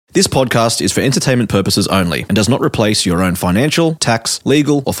This podcast is for entertainment purposes only and does not replace your own financial, tax,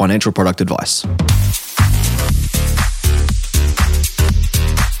 legal, or financial product advice.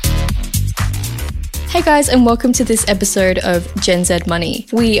 Hey guys, and welcome to this episode of Gen Z Money.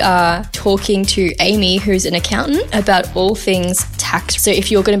 We are talking to Amy, who's an accountant, about all things tax. So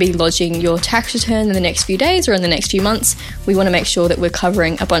if you're going to be lodging your tax return in the next few days or in the next few months, we want to make sure that we're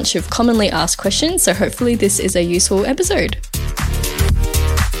covering a bunch of commonly asked questions. So hopefully this is a useful episode.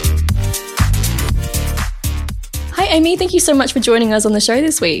 Hi Amy, thank you so much for joining us on the show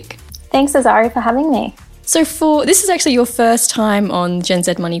this week. Thanks, Azari, for having me. So this is actually your first time on Gen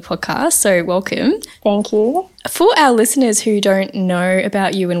Z Money podcast, so welcome. Thank you. For our listeners who don't know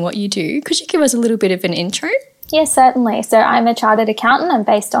about you and what you do, could you give us a little bit of an intro? Yes, certainly. So I'm a chartered accountant. I'm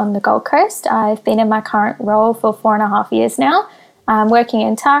based on the Gold Coast. I've been in my current role for 4.5 years now. I'm working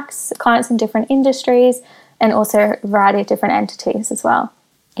in tax, clients in different industries, and also a variety of different entities as well.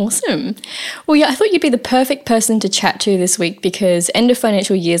 Awesome. Well, yeah, I thought you'd be the perfect person to chat to this week because end of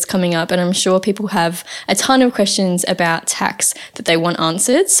financial year is coming up and I'm sure people have a ton of questions about tax that they want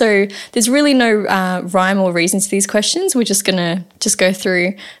answered. So there's really no rhyme or reason to these questions. We're just going to go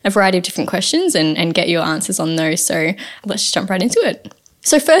through a variety of different questions and get your answers on those. So let's just jump right into it.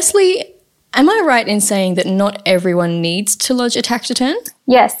 So firstly, am I right in saying that not everyone needs to lodge a tax return?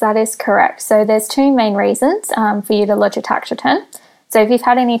 Yes, that is correct. So there's two main reasons for you to lodge a tax return. So if you've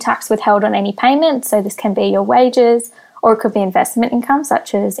had any tax withheld on any payment, so this can be your wages or it could be investment income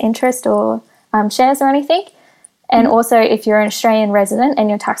such as interest or shares or anything. And also if you're an Australian resident and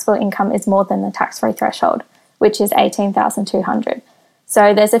your taxable income is more than the tax-free threshold, which is $18,200.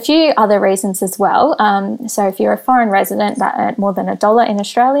 So there's a few other reasons as well. So if you're a foreign resident that earned more than $1 in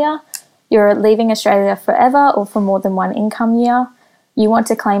Australia, you're leaving Australia forever or for more than one income year, you want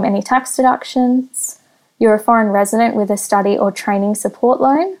to claim any tax deductions, you're a foreign resident with a study or training support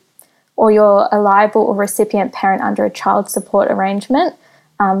loan, or you're a liable or recipient parent under a child support arrangement,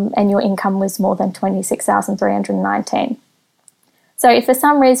 and your income was more than $26,319. So if for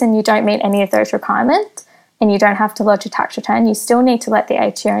some reason you don't meet any of those requirements and you don't have to lodge a tax return, you still need to let the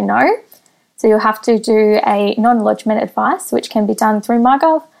ATO know. So you'll have to do a non-lodgement advice, which can be done through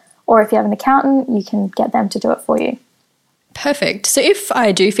MyGov, or if you have an accountant, you can get them to do it for you. Perfect. So if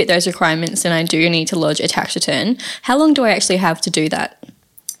I do fit those requirements and I do need to lodge a tax return, how long do I actually have to do that?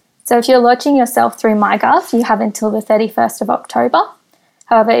 So if you're lodging yourself through MyGov, you have until the 31st of October.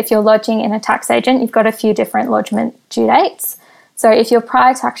 However, if you're lodging in a tax agent, you've got a few different lodgement due dates. So if your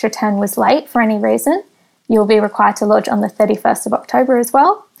prior tax return was late for any reason, you'll be required to lodge on the 31st of October as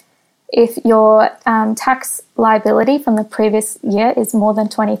well. If your tax liability from the previous year is more than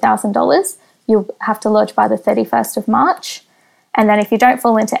 $20,000, you'll have to lodge by the 31st of March. And then if you don't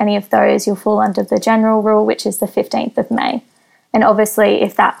fall into any of those, you'll fall under the general rule, which is the 15th of May. And obviously,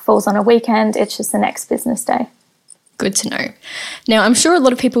 if that falls on a weekend, it's just the next business day. Good to know. Now, I'm sure a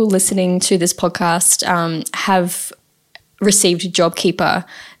lot of people listening to this podcast have received JobKeeper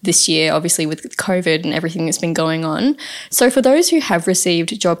this year, obviously with COVID and everything that's been going on. So for those who have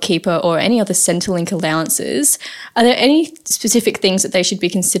received JobKeeper or any other centrelink allowances, are there any specific things that they should be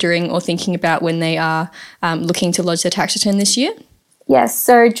considering or thinking about when they are looking to lodge their tax return this year? Yes,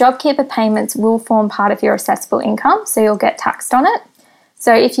 so JobKeeper payments will form part of your assessable income, so you'll get taxed on it.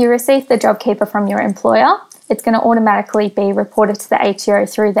 So if you receive the JobKeeper from your employer, it's going to automatically be reported to the ATO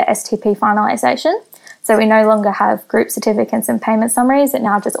through the STP finalisation. So we no longer have group certificates and payment summaries. It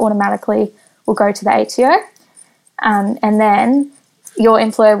now just automatically will go to the ATO. And then your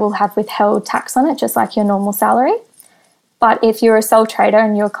employer will have withheld tax on it, just like your normal salary. But if you're a sole trader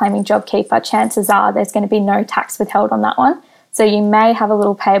and you're claiming JobKeeper, chances are there's going to be no tax withheld on that one. So you may have a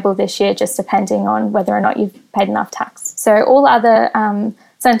little payable this year, just depending on whether or not you've paid enough tax. So all other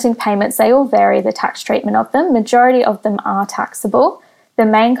centrelink payments, they all vary the tax treatment of them. Majority of them are taxable. The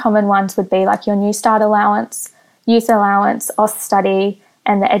main common ones would be like your New Start allowance, youth allowance, OS study,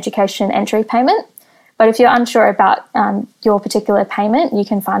 and the education entry payment. But if you're unsure about your particular payment, you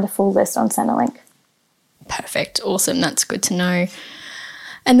can find a full list on Centrelink. Perfect. Awesome. That's good to know.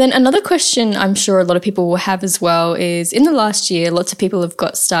 And then another question I'm sure a lot of people will have as well is in the last year, lots of people have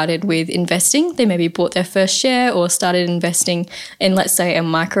got started with investing. They maybe bought their first share or started investing in, let's say, a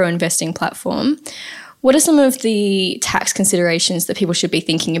micro investing platform. What are some of the tax considerations that people should be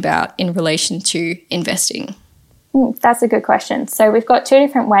thinking about in relation to investing? That's a good question. So we've got two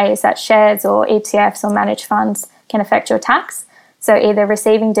different ways that shares or ETFs or managed funds can affect your tax. So either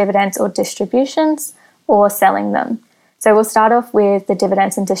receiving dividends or distributions or selling them. So we'll start off with the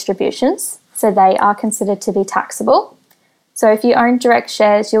dividends and distributions. So they are considered to be taxable. So if you own direct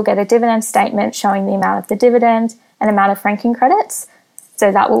shares, you'll get a dividend statement showing the amount of the dividend and amount of franking credits.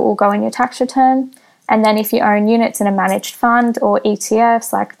 So that will all go in your tax return. And then if you own units in a managed fund or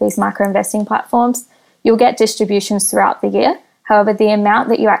ETFs, like these micro investing platforms, you'll get distributions throughout the year. However, the amount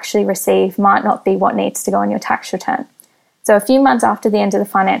that you actually receive might not be what needs to go on your tax return. So a few months after the end of the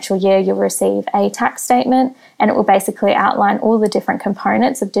financial year, you'll receive a tax statement, and it will basically outline all the different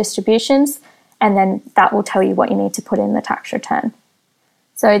components of distributions, and then that will tell you what you need to put in the tax return.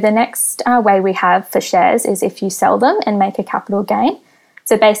 So the next way we have for shares is if you sell them and make a capital gain.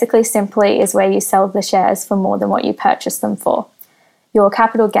 So basically simply is where you sell the shares for more than what you purchased them for. Your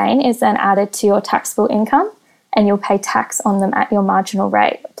capital gain is then added to your taxable income, and you'll pay tax on them at your marginal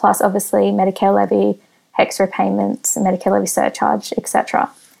rate, plus obviously Medicare levy, HEX repayments, Medicare levy surcharge,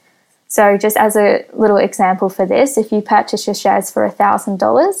 etc. So just as a little example for this, if you purchase your shares for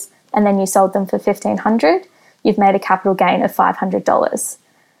 $1,000 and then you sold them for $1,500, you've made a capital gain of $500.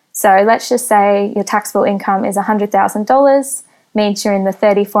 So let's just say your taxable income is $100,000, means you're in the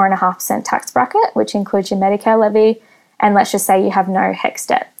 34.5% tax bracket, which includes your Medicare levy, and let's just say you have no HEX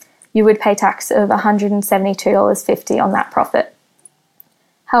debt. You would pay tax of $172.50 on that profit.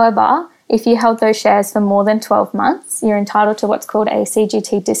 However, if you held those shares for more than 12 months, you're entitled to what's called a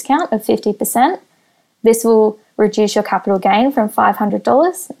CGT discount of 50%. This will reduce your capital gain from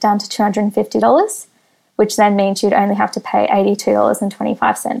 $500 down to $250, which then means you'd only have to pay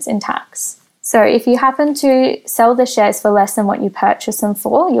 $82.25 in tax. So if you happen to sell the shares for less than what you purchased them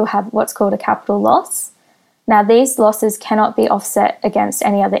for, you'll have what's called a capital loss. Now, these losses cannot be offset against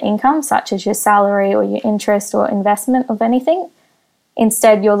any other income, such as your salary or your interest or investment of anything.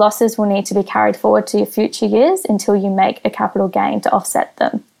 Instead, your losses will need to be carried forward to your future years until you make a capital gain to offset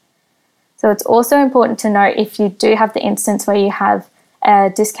them. So it's also important to note if you do have the instance where you have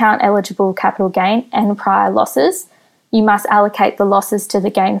a discount eligible capital gain and prior losses, you must allocate the losses to the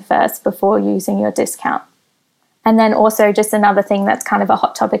gain first before using your discount. And then also just another thing that's kind of a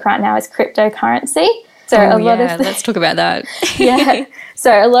hot topic right now is cryptocurrency. So let's talk about that. Yeah.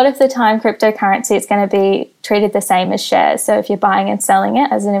 So a lot of the time, cryptocurrency is going to be treated the same as shares. So if you're buying and selling it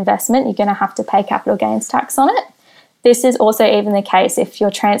as an investment, you're going to have to pay capital gains tax on it. This is also even the case if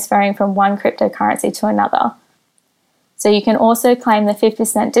you're transferring from one cryptocurrency to another. So you can also claim the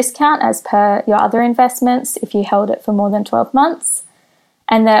 50% discount as per your other investments if you held it for more than 12 months.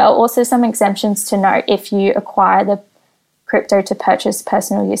 And there are also some exemptions to note if you acquire the crypto to purchase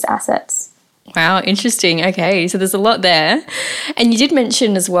personal use assets. Wow, interesting. Okay, so there's a lot there. And you did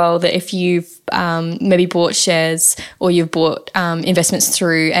mention as well that if you've maybe bought shares or you've bought investments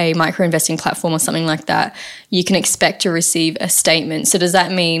through a micro investing platform or something like that, you can expect to receive a statement. So does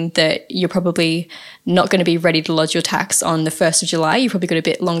that mean that you're probably not going to be ready to lodge your tax on the 1st of July? You've probably got a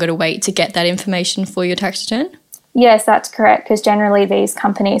bit longer to wait to get that information for your tax return? Yes, that's correct, because generally these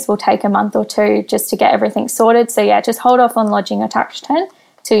companies will take a month or two just to get everything sorted. So yeah, just hold off on lodging your tax return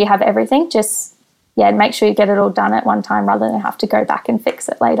till you have everything. Just make sure you get it all done at one time rather than have to go back and fix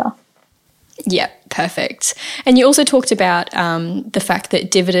it later. Yeah, perfect. And you also talked about the fact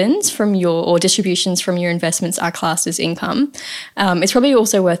that dividends from or distributions from your investments are classed as income. It's probably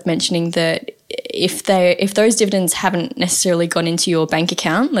also worth mentioning that if those dividends haven't necessarily gone into your bank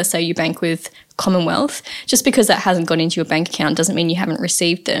account, let's say you bank with Commonwealth, just because that hasn't gone into your bank account doesn't mean you haven't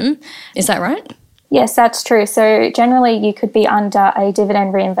received them. Is that right? Yes, that's true. So generally you could be under a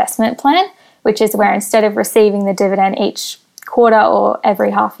dividend reinvestment plan, which is where instead of receiving the dividend each quarter or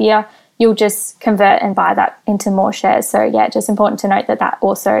every half year, you'll just convert and buy that into more shares. So yeah, just important to note that that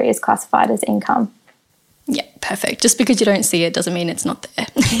also is classified as income. Yeah, perfect. Just because you don't see it doesn't mean it's not there.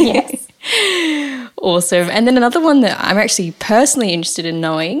 Yes. Awesome. And then another one that I'm actually personally interested in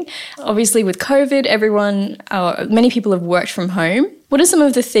knowing, obviously with COVID, many people have worked from home. What are some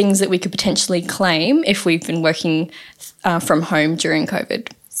of the things that we could potentially claim if we've been working from home during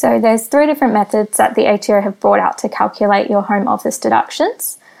COVID? So there's 3 different methods that the ATO have brought out to calculate your home office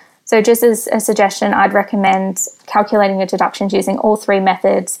deductions. So just as a suggestion, I'd recommend calculating your deductions using all 3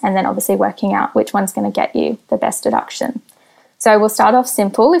 methods and then obviously working out which one's going to get you the best deduction. So we'll start off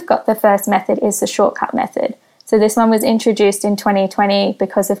simple. We've got the first method is the shortcut method. So this one was introduced in 2020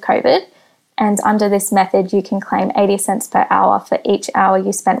 because of COVID. And under this method, you can claim 80 cents per hour for each hour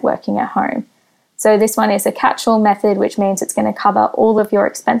you spent working at home. So this one is a catch-all method, which means it's going to cover all of your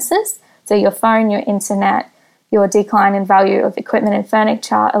expenses. So your phone, your internet, your decline in value of equipment and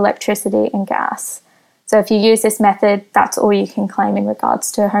furniture, electricity and gas. So if you use this method, that's all you can claim in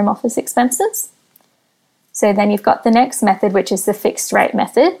regards to home office expenses. So then you've got the next method, which is the fixed rate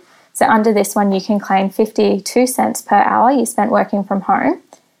method. So under this one, you can claim 52 cents per hour you spent working from home.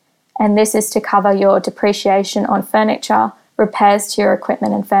 And this is to cover your depreciation on furniture, repairs to your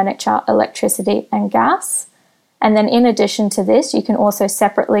equipment and furniture, electricity and gas. And then in addition to this, you can also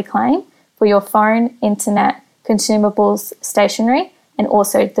separately claim for your phone, internet, consumables, stationery, and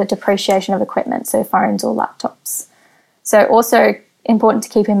also the depreciation of equipment, so phones or laptops. So also important to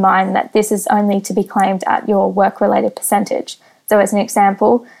keep in mind that this is only to be claimed at your work-related percentage. So as an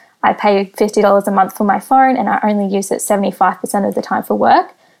example, I pay $50 a month for my phone and I only use it 75% of the time for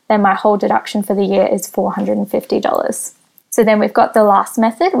work, then my whole deduction for the year is $450. So then we've got the last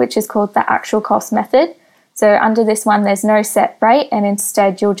method, which is called the actual cost method. So under this one, there's no set rate, and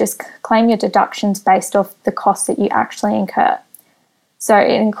instead you'll just claim your deductions based off the costs that you actually incur. So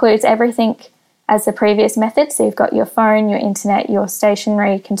it includes everything as the previous method. So you've got your phone, your internet, your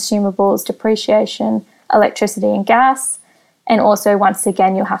stationery, consumables, depreciation, electricity and gas. And also, once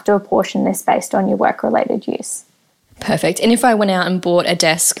again, you'll have to apportion this based on your work-related use. Perfect. And if I went out and bought a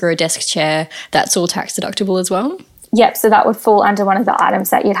desk or a desk chair, that's all tax deductible as well? Yep, so that would fall under one of the items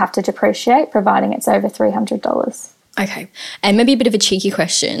that you'd have to depreciate, providing it's over $300. Okay. And maybe a bit of a cheeky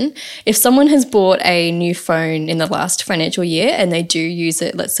question. If someone has bought a new phone in the last financial year and they do use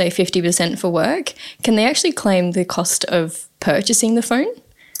it, let's say 50% for work, can they actually claim the cost of purchasing the phone?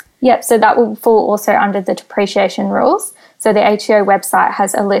 Yep, so that will fall also under the depreciation rules. So the ATO website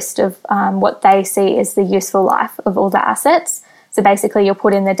has a list of what they see as the useful life of all the assets. So basically you'll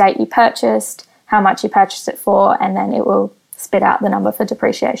put in the date you purchased, how much you purchased it for, and then it will spit out the number for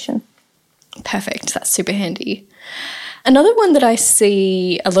depreciation. Perfect. That's super handy. Another one that I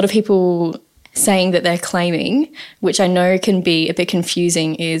see a lot of people saying that they're claiming, which I know can be a bit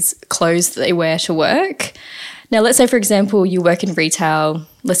confusing, is clothes that they wear to work. Now, let's say, for example, you work in retail.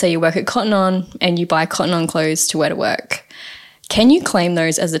 Let's say you work at Cotton On and you buy Cotton On clothes to wear to work. Can you claim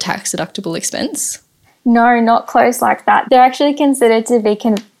those as a tax deductible expense? No, not clothes like that. They're actually considered to be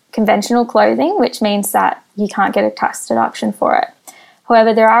conventional clothing, which means that you can't get a tax deduction for it.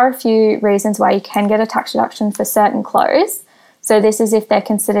 However, there are a few reasons why you can get a tax deduction for certain clothes. So this is if they're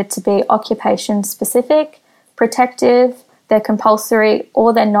considered to be occupation specific, protective, they're compulsory,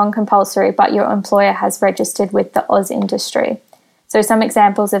 or they're non-compulsory, but your employer has registered with the Oz industry. So some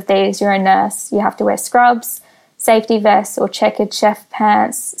examples of these: you're a nurse, you have to wear scrubs, safety vests or checkered chef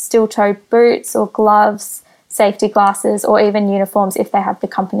pants, steel-toe boots or gloves, safety glasses, or even uniforms if they have the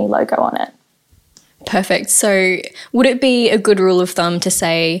company logo on it. Perfect. So would it be a good rule of thumb to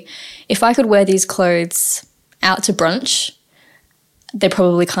say, if I could wear these clothes out to brunch, they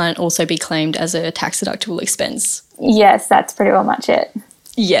probably can't also be claimed as a tax deductible expense? Yes, that's pretty well much it.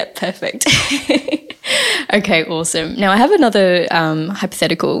 Yeah, perfect. Okay, awesome. Now I have another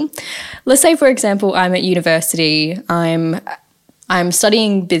hypothetical. Let's say, for example, I'm at university, I'm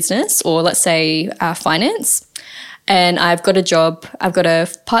studying business, or let's say finance, and I've got a job, I've got a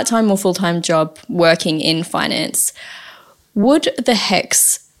part-time or full-time job working in finance. Would the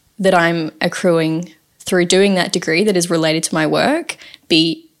HECS that I'm accruing through doing that degree that is related to my work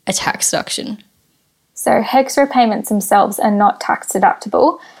be a tax deduction? So HECS repayments themselves are not tax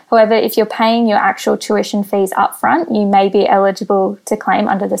deductible. However, if you're paying your actual tuition fees upfront, you may be eligible to claim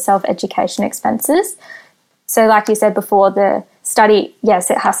under the self-education expenses. So like you said before, the study, yes,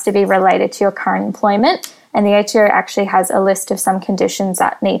 it has to be related to your current employment, and the ATO actually has a list of some conditions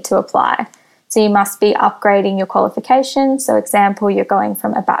that need to apply. So you must be upgrading your qualifications. So example, you're going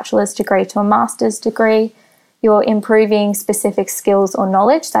from a bachelor's degree to a master's degree. You're improving specific skills or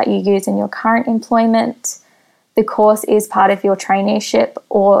knowledge that you use in your current employment. The course is part of your traineeship,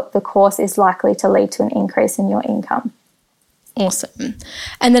 or the course is likely to lead to an increase in your income. Awesome.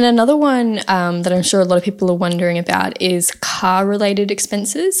 And then another one that I'm sure a lot of people are wondering about is car-related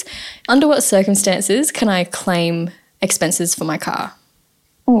expenses. Under what circumstances can I claim expenses for my car?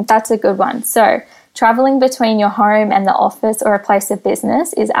 That's a good one. So travelling between your home and the office or a place of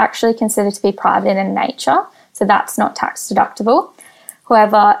business is actually considered to be private in nature, so that's not tax deductible.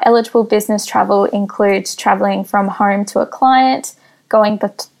 However, eligible business travel includes travelling from home to a client, going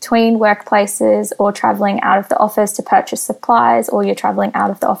between workplaces, or travelling out of the office to purchase supplies, or you're travelling out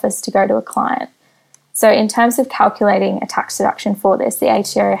of the office to go to a client. So in terms of calculating a tax deduction for this, the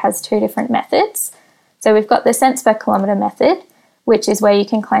ATO has two different methods. So we've got the cents per kilometre method, which is where you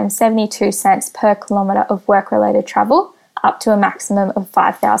can claim 72 cents per kilometre of work-related travel, up to a maximum of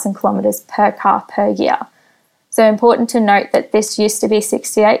 5,000 kilometres per car per year. So important to note that this used to be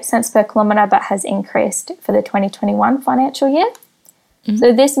 68 cents per kilometre but has increased for the 2021 financial year. Mm-hmm.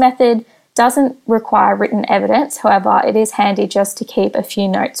 So this method doesn't require written evidence. However, it is handy just to keep a few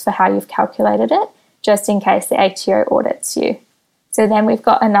notes for how you've calculated it, just in case the ATO audits you. So then we've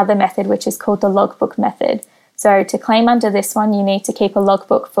got another method which is called the logbook method. So to claim under this one, you need to keep a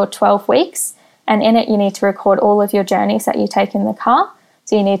logbook for 12 weeks, and in it you need to record all of your journeys that you take in the car.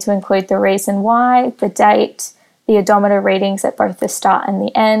 So you need to include the reason why, the date, the odometer readings at both the start and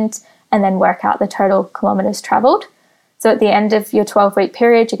the end, and then work out the total kilometres travelled. So at the end of your 12-week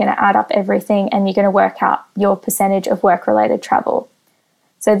period, you're going to add up everything and you're going to work out your percentage of work-related travel.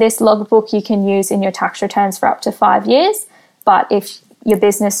 So this logbook you can use in your tax returns for up to 5 years, but if your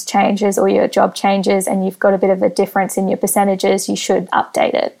business changes or your job changes and you've got a bit of a difference in your percentages, you should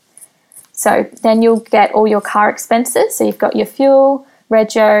update it. So then you'll get all your car expenses. So you've got your fuel,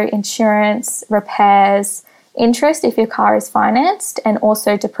 rego, insurance, repairs, interest if your car is financed, and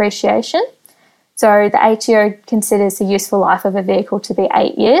also depreciation. So the ATO considers the useful life of a vehicle to be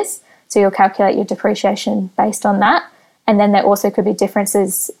 8 years. So you'll calculate your depreciation based on that. And then there also could be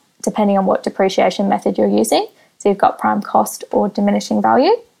differences depending on what depreciation method you're using. So you've got prime cost or diminishing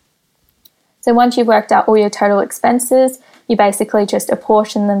value. So once you've worked out all your total expenses, you basically just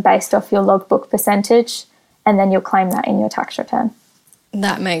apportion them based off your logbook percentage, and then you'll claim that in your tax return.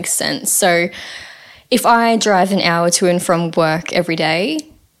 That makes sense. So if I drive an hour to and from work every day,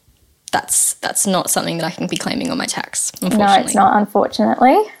 that's not something that I can be claiming on my tax, unfortunately. No, it's not,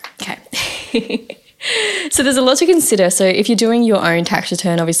 unfortunately. Okay. So there's a lot to consider. So if you're doing your own tax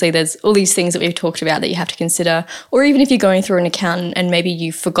return, obviously there's all these things that we've talked about that you have to consider. Or even if you're going through an accountant and maybe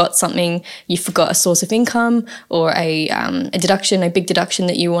you forgot something, you forgot a source of income or a deduction, a big deduction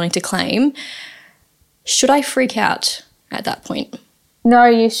that you wanted to claim, should I freak out at that point? No,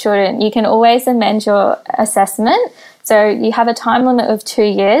 you shouldn't. You can always amend your assessment. So you have a time limit of 2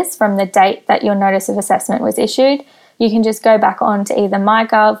 years from the date that your notice of assessment was issued. You can just go back on to either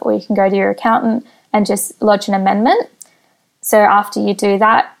MyGov or you can go to your accountant and just lodge an amendment. So after you do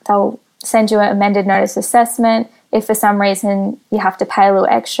that, they'll send you an amended notice of assessment. If for some reason you have to pay a little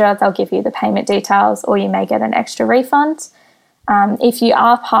extra, they'll give you the payment details or you may get an extra refund. If you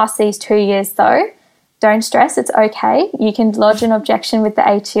are past these 2 years though, don't stress, it's okay. You can lodge an objection with the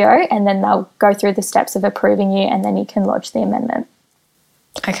ATO and then they'll go through the steps of approving you and then you can lodge the amendment.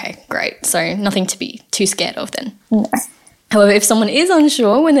 Okay, great. So nothing to be too scared of then. No. However, if someone is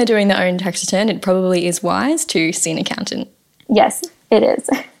unsure when they're doing their own tax return, it probably is wise to see an accountant. Yes, it is.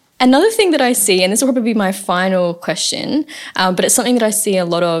 Another thing that I see, and this will probably be my final question, but it's something that I see a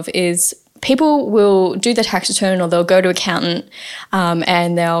lot of, is people will do their tax return or they'll go to accountant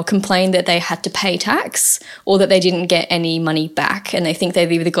and they'll complain that they had to pay tax or that they didn't get any money back, and they think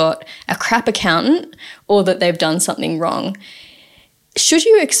they've either got a crap accountant or that they've done something wrong. Should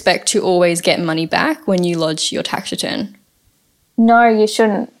you expect to always get money back when you lodge your tax return? No, you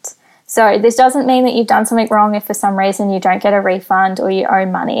shouldn't. So this doesn't mean that you've done something wrong if for some reason you don't get a refund or you owe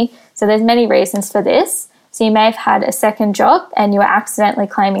money. So there's many reasons for this. So you may have had a second job and you were accidentally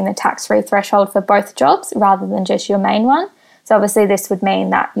claiming the tax-free threshold for both jobs rather than just your main one. So obviously this would mean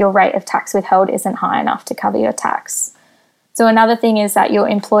that your rate of tax withheld isn't high enough to cover your tax. So another thing is that your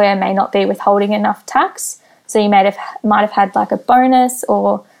employer may not be withholding enough tax. So you might have had like a bonus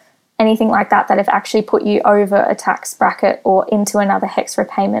or anything like that have actually put you over a tax bracket or into another HECS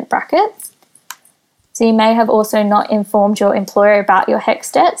repayment bracket. So you may have also not informed your employer about your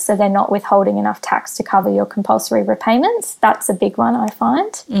HECS debt, so they're not withholding enough tax to cover your compulsory repayments. That's a big one, I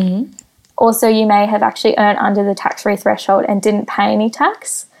find. Mm-hmm. Also, you may have actually earned under the tax-free threshold and didn't pay any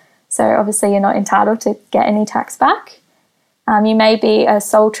tax. So obviously you're not entitled to get any tax back. You may be a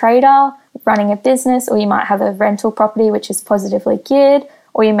sole trader running a business, or you might have a rental property which is positively geared,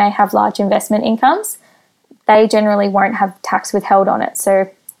 or you may have large investment incomes. They generally won't have tax withheld on it, so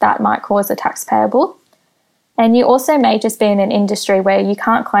that might cause a tax payable. And you also may just be in an industry where you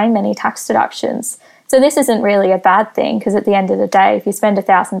can't claim any tax deductions. So this isn't really a bad thing, because at the end of the day, if you spend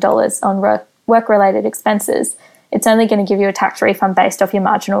 $1,000 on work-related expenses, it's only going to give you a tax refund based off your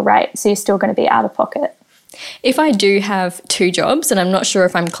marginal rate, so you're still going to be out of pocket. If I do have 2 jobs and I'm not sure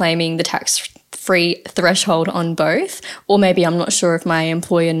if I'm claiming the tax-free threshold on both, or maybe I'm not sure if my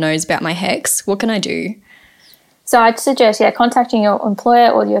employer knows about my HECS, what can I do? So I'd suggest, contacting your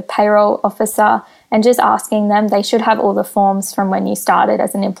employer or your payroll officer and just asking them. They should have all the forms from when you started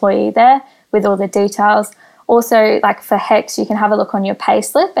as an employee there with all the details. Also, like for HECS, you can have a look on your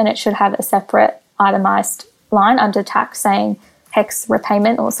payslip and it should have a separate itemised line under tax saying HECS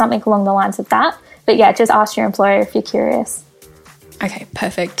repayment or something along the lines of that. But just ask your employer if you're curious. Okay,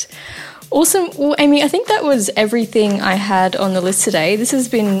 perfect. Awesome. Well, Amy, I think that was everything I had on the list today. This has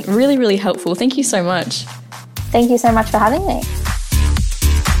been really, really helpful. Thank you so much. Thank you so much for having me.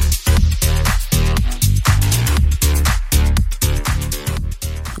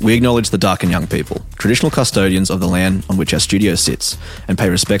 We acknowledge the Darkin Young people, traditional custodians of the land on which our studio sits, and pay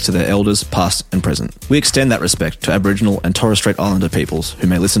respect to their elders, past and present. We extend that respect to Aboriginal and Torres Strait Islander peoples who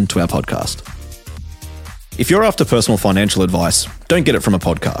may listen to our podcast. If you're after personal financial advice, don't get it from a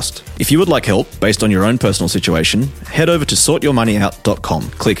podcast. If you would like help based on your own personal situation, head over to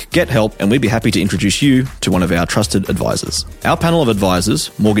sortyourmoneyout.com. Click Get Help and we'd be happy to introduce you to one of our trusted advisors. Our panel of advisors,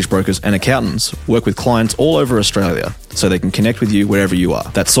 mortgage brokers and accountants work with clients all over Australia so they can connect with you wherever you are.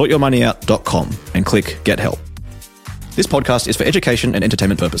 That's sortyourmoneyout.com and click Get Help. This podcast is for education and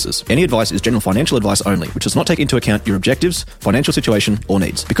entertainment purposes. Any advice is general financial advice only, which does not take into account your objectives, financial situation, or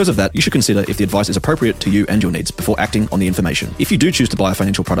needs. Because of that, you should consider if the advice is appropriate to you and your needs before acting on the information. If you do choose to buy a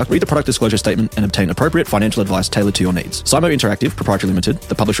financial product, read the product disclosure statement and obtain appropriate financial advice tailored to your needs. Simo Interactive Proprietary Limited,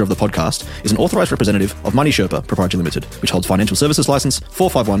 the publisher of the podcast, is an authorised representative of Money Sherpa Proprietary Limited, which holds financial services license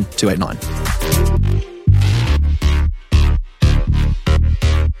 451289.